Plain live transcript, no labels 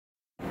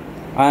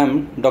I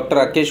am Dr.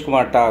 Rakesh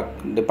Kumar Tak,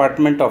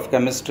 Department of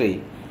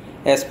Chemistry,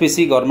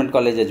 SPC Government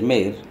College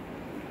Ajmer.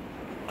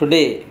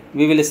 Today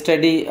we will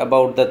study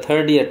about the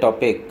third year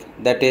topic,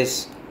 that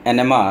is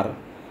NMR.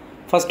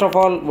 First of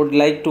all, would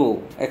like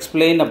to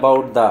explain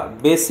about the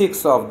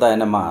basics of the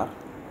NMR.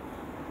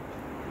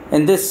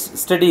 In this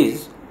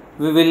studies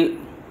we will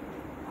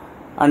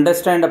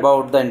understand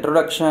about the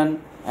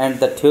introduction and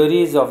the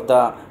theories of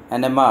the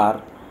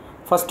NMR.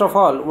 First of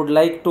all, would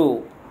like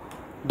to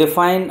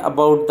define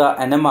about the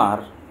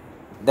NMR,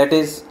 that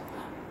is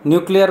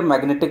nuclear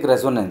magnetic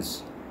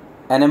resonance.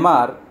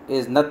 NMR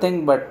is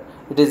nothing but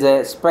it is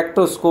a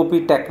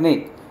spectroscopy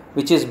technique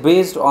which is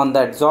based on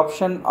the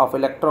absorption of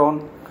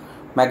electron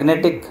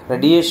magnetic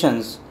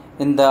radiations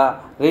in the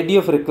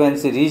radio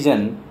frequency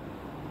region,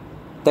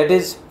 that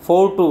is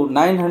 4 to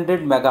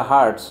 900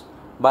 megahertz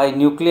by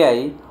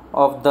nuclei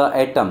of the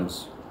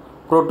atoms.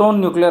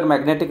 Proton nuclear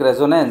magnetic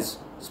resonance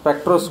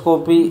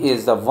spectroscopy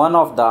is one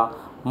of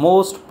the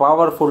most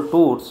powerful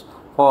tools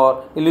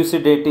for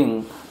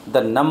elucidating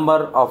the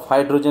number of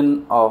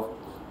hydrogen of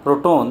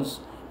protons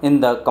in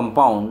the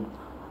compound.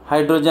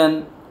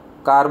 Hydrogen,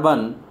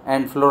 carbon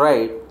and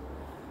fluoride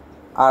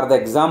are the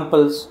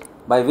examples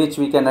by which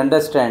we can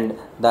understand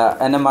the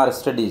NMR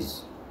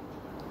studies.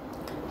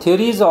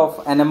 Theories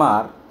of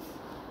NMR.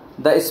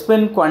 The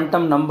spin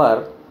quantum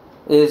number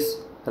is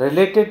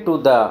related to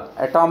the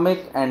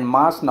atomic and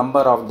mass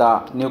number of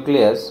the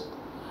nucleus.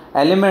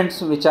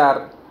 Elements which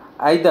are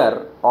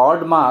either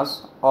odd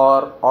mass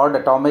or odd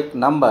atomic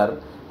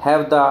number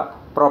have the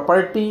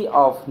property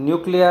of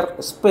nuclear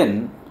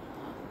spin.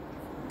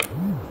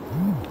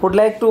 Would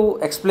like to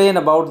explain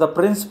about the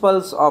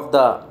principles of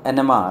the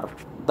NMR.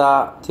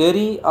 The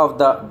theory of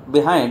the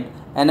behind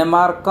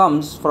NMR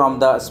comes from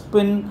the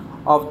spin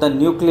of the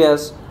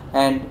nucleus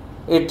and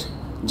it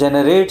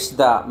generates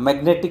the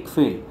magnetic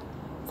field.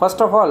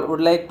 First of all,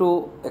 would like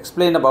to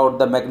explain about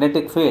the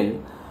magnetic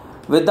field.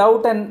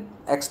 Without an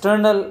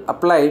external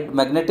applied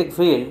magnetic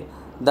field,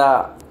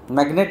 the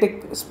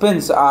magnetic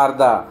spins are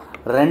the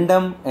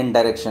random in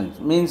directions.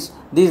 Means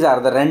these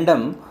are the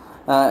random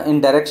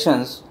in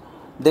directions.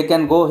 They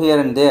can go here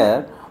and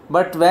there.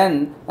 But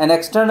when an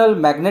external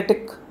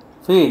magnetic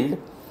field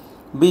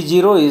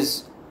B0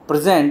 is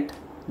present,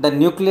 the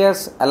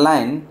nucleus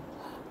align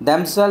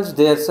themselves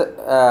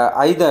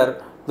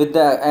either with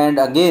the and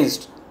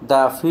against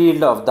the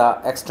field of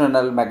the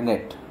external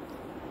magnet.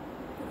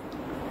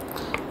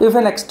 If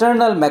an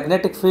external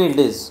magnetic field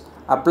is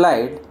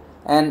applied,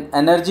 an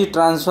energy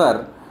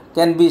transfer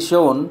can be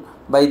shown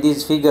by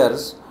these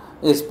figures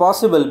is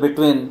possible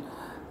between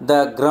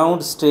the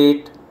ground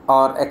state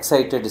or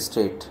excited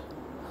state.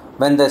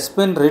 When the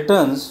spin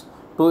returns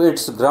to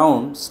its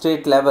ground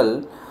state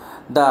level,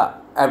 the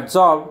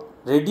absorbed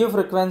radio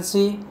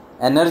frequency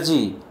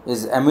energy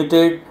is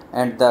emitted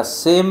at the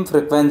same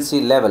frequency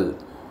level.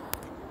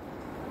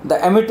 The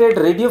emitted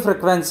radio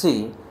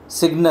frequency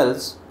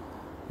signals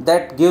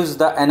that gives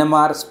the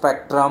NMR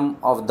spectrum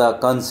of the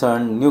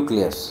concerned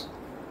nucleus.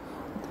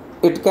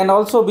 It can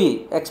also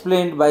be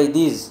explained by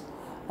these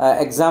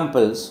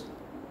examples.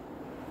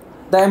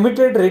 The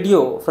emitted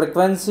radio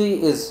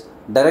frequency is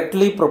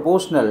directly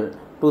proportional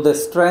to the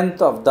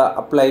strength of the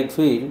applied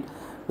field,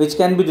 which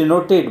can be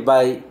denoted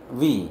by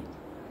V.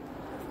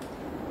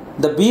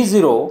 The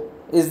B0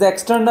 is the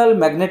external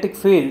magnetic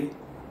field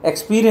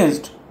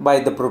experienced by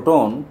the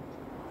proton,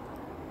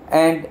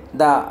 and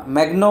the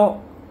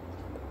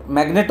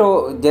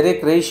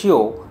magnetogeric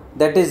ratio,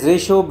 that is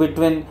ratio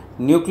between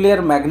nuclear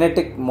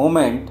magnetic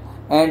moment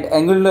and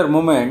angular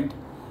moment,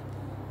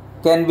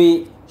 can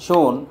be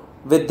shown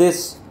with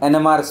this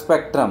NMR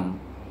spectrum.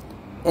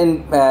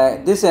 In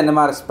this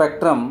NMR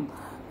spectrum,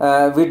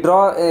 we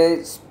draw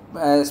a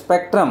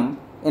spectrum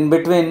in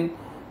between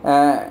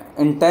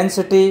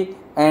intensity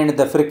and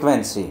the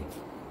frequency,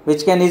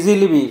 which can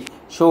easily be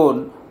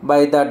shown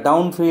by the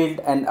downfield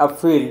and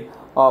upfield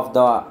of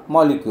the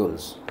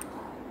molecules.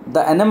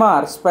 The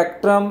NMR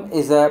spectrum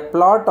is a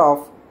plot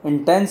of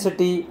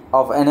intensity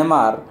of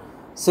NMR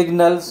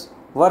signals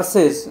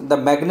versus the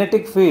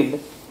magnetic field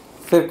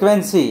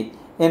frequency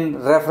in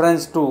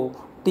reference to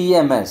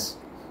TMS.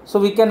 So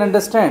we can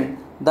understand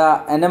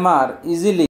the NMR easily